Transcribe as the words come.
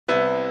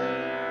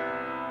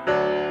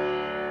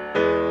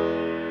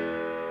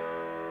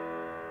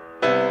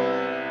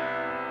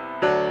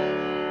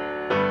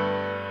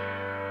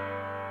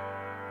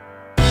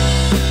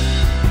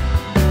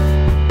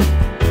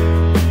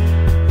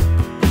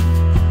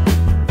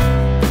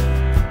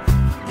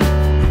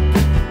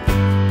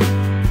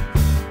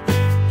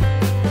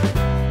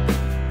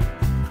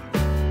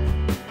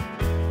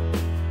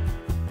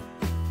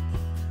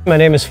My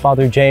name is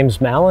Fr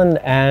James Mallon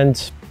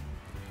and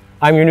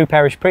I'm your new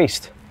parish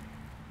priest.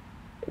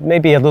 It may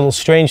be a little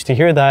strange to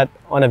hear that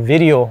on a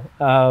video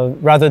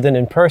rather than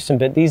in person,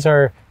 but these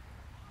are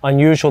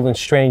unusual and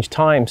strange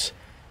times.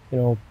 You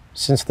know,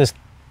 since this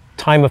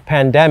time of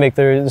pandemic,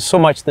 there's so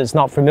much that's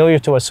not familiar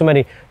to us, so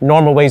many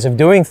normal ways of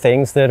doing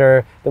things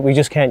that we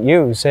just can't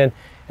use. And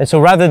so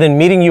rather than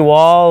meeting you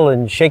all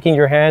and shaking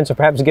your hands or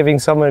perhaps giving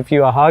some of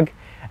you a hug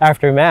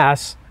after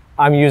Mass,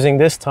 I'm using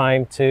this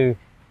time to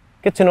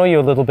get to know you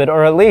a little bit,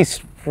 or at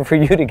least for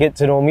you to get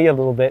to know me a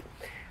little bit.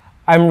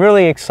 I'm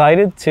really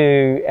excited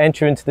to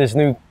enter into this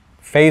new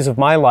phase of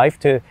my life,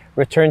 to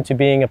return to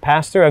being a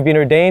pastor. I've been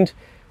ordained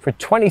for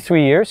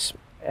 23 years,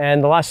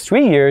 and the last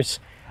 3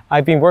 years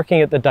I've been working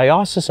at the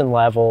diocesan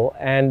level,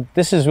 and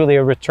this is really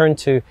a return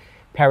to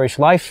parish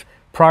life.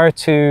 Prior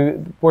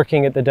to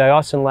working at the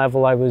diocesan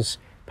level, I was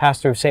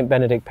pastor of St.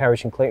 Benedict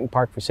Parish in Clayton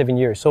Park for 7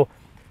 years. So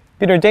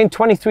been ordained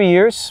 23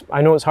 years.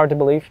 I know it's hard to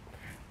believe.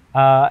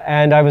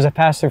 And I was a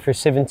pastor for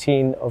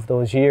 17 of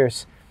those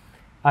years.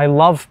 I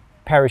love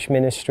parish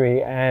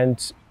ministry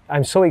and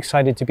I'm so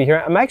excited to be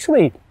here. I'm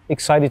actually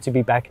excited to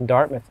be back in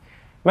Dartmouth.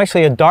 I'm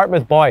actually a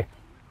Dartmouth boy.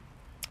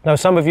 Now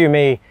some of you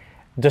may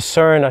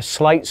discern a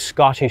slight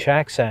Scottish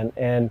accent,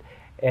 and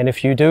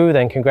if you do,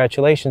 then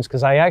congratulations,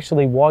 because I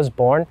actually was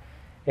born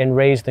and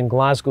raised in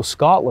Glasgow,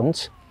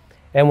 Scotland.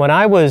 And when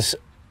I was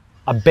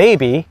a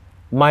baby,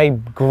 my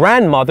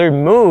grandmother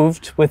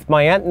moved with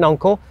my aunt and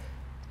uncle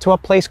to a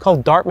place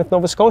called Dartmouth,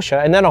 Nova Scotia.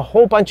 And then a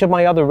whole bunch of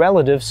my other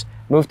relatives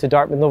moved to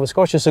Dartmouth, Nova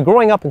Scotia. So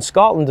growing up in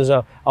Scotland as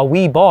a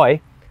wee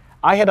boy,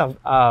 I had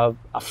a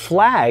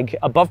flag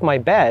above my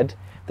bed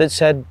that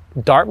said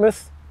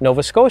Dartmouth,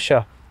 Nova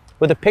Scotia,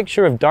 with a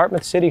picture of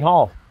Dartmouth City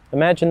Hall.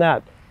 Imagine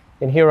that.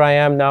 And here I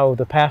am now,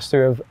 the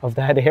pastor of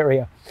that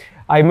area.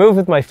 I moved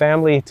with my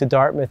family to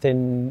Dartmouth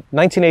in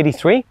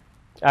 1983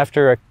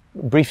 after a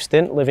brief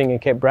stint living in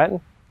Cape Breton.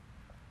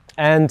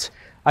 And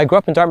I grew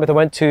up in Dartmouth. I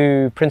went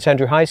to Prince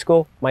Andrew High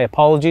School. My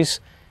apologies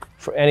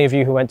for any of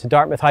you who went to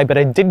Dartmouth High, but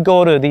I did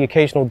go to the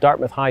occasional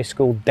Dartmouth High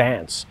School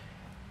dance.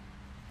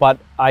 But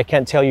I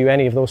can't tell you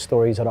any of those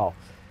stories at all.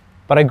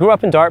 But I grew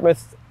up in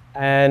Dartmouth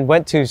and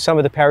went to some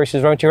of the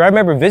parishes around here. I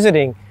remember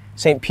visiting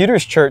St.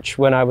 Peter's Church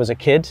when I was a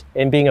kid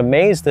and being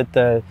amazed at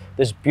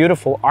this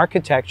beautiful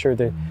architecture,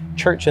 the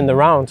church in the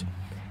round.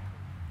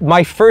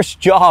 My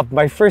first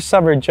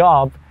summer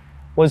job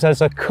was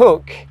as a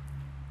cook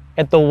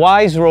at the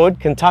Wise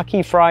Road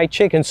Kentucky Fried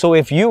Chicken. So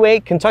if you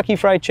ate Kentucky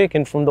Fried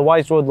Chicken from the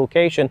Wise Road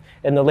location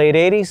in the late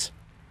 80s,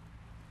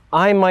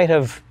 I might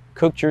have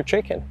cooked your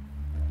chicken.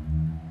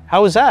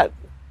 How was that?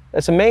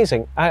 That's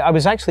amazing. I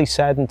was actually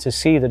saddened to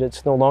see that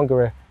it's no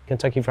longer a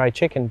Kentucky Fried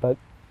Chicken, but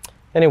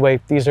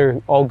anyway, these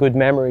are all good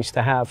memories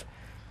to have.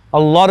 A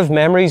lot of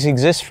memories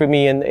exist for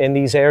me in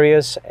these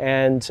areas,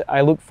 and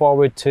I look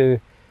forward to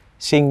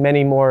seeing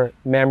many more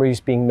memories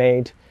being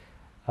made.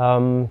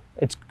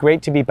 It's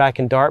great to be back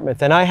in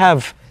Dartmouth, and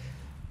I've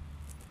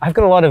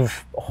got a lot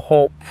of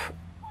hope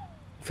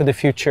for the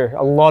future,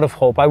 a lot of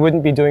hope. I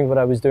wouldn't be doing what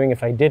I was doing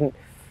if I didn't.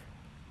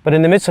 But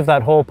in the midst of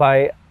that hope,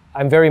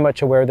 I'm very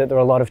much aware that there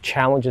are a lot of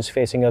challenges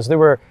facing us. There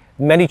were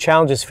many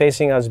challenges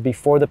facing us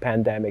before the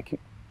pandemic.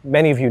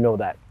 Many of you know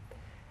that.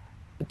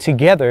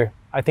 Together,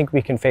 I think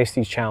we can face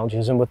these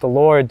challenges, and with the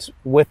Lord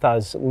with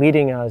us,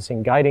 leading us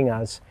and guiding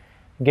us,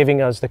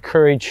 giving us the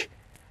courage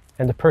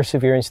and the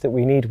perseverance that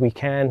we need, we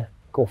can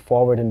go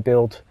forward and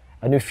build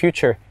a new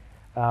future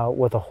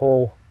with a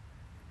whole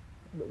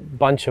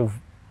bunch of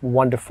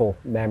wonderful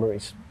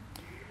memories.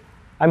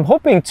 I'm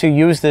hoping to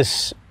use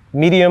this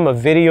medium of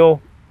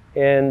video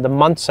in the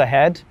months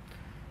ahead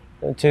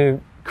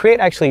to create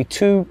actually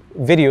 2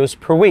 videos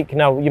per week.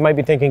 Now you might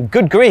be thinking,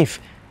 good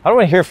grief, I don't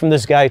want to hear from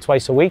this guy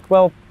twice a week.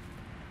 Well,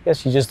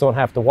 yes, you just don't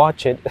have to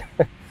watch it.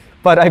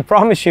 But I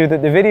promise you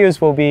that the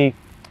videos will be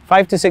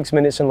 5 to 6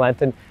 minutes in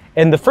length.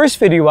 And the first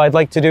video I'd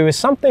like to do is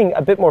something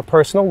a bit more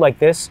personal, like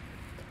this.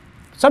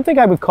 Something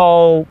I would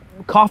call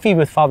Coffee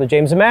with Fr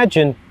James.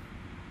 Imagine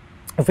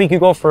if we could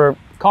go for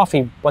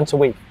coffee once a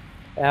week.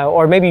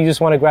 Or maybe you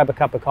just want to grab a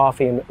cup of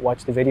coffee and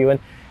watch the video. And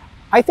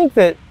I think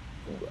that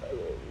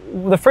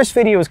the first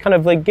video is kind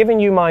of like giving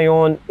you my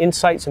own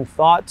insights and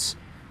thoughts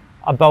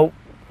about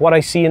what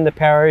I see in the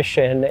parish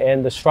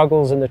and the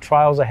struggles and the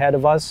trials ahead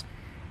of us.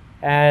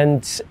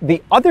 And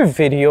the other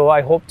video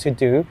I hope to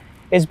do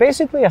is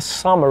basically a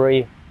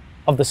summary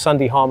of the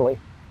Sunday homily.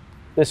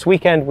 This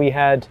weekend we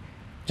had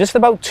just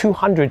about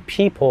 200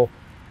 people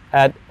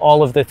at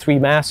all of the 3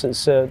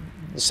 masses.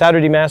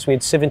 Saturday Mass we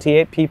had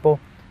 78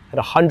 people, had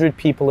 100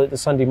 people at the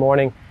Sunday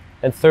morning,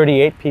 and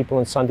 38 people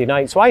on Sunday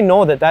night. So I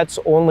know that that's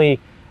only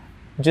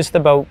just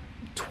about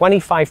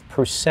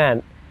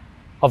 25%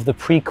 of the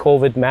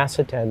pre-COVID Mass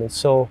attendance.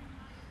 So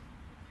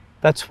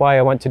that's why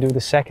I want to do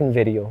the second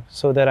video,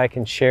 so that I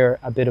can share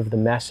a bit of the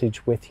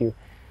message with you.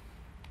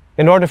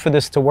 In order for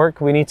this to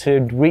work, we need to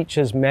reach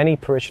as many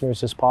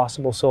parishioners as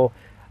possible. So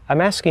I'm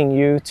asking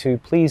you to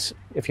please,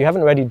 if you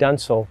haven't already done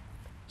so,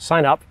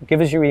 sign up,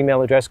 give us your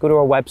email address, go to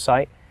our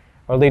website,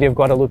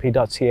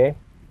 ourladyofguadalupe.ca,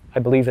 I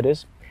believe it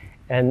is,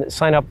 and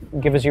sign up,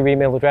 give us your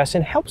email address,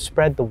 and help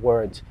spread the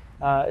word.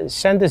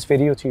 Send this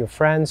video to your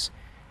friends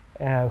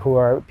who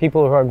are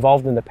people who are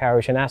involved in the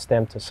parish, and ask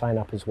them to sign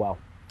up as well.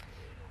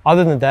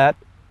 Other than that,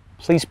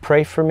 please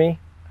pray for me.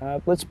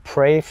 Let's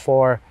pray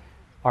for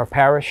our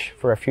parish,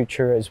 for our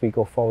future as we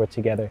go forward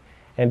together.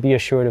 And be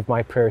assured of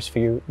my prayers for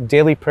you.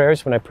 Daily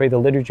prayers, when I pray the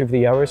Liturgy of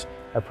the Hours,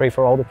 I pray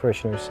for all the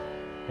parishioners.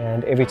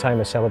 And every time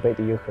I celebrate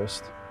the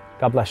Eucharist.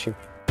 God bless you.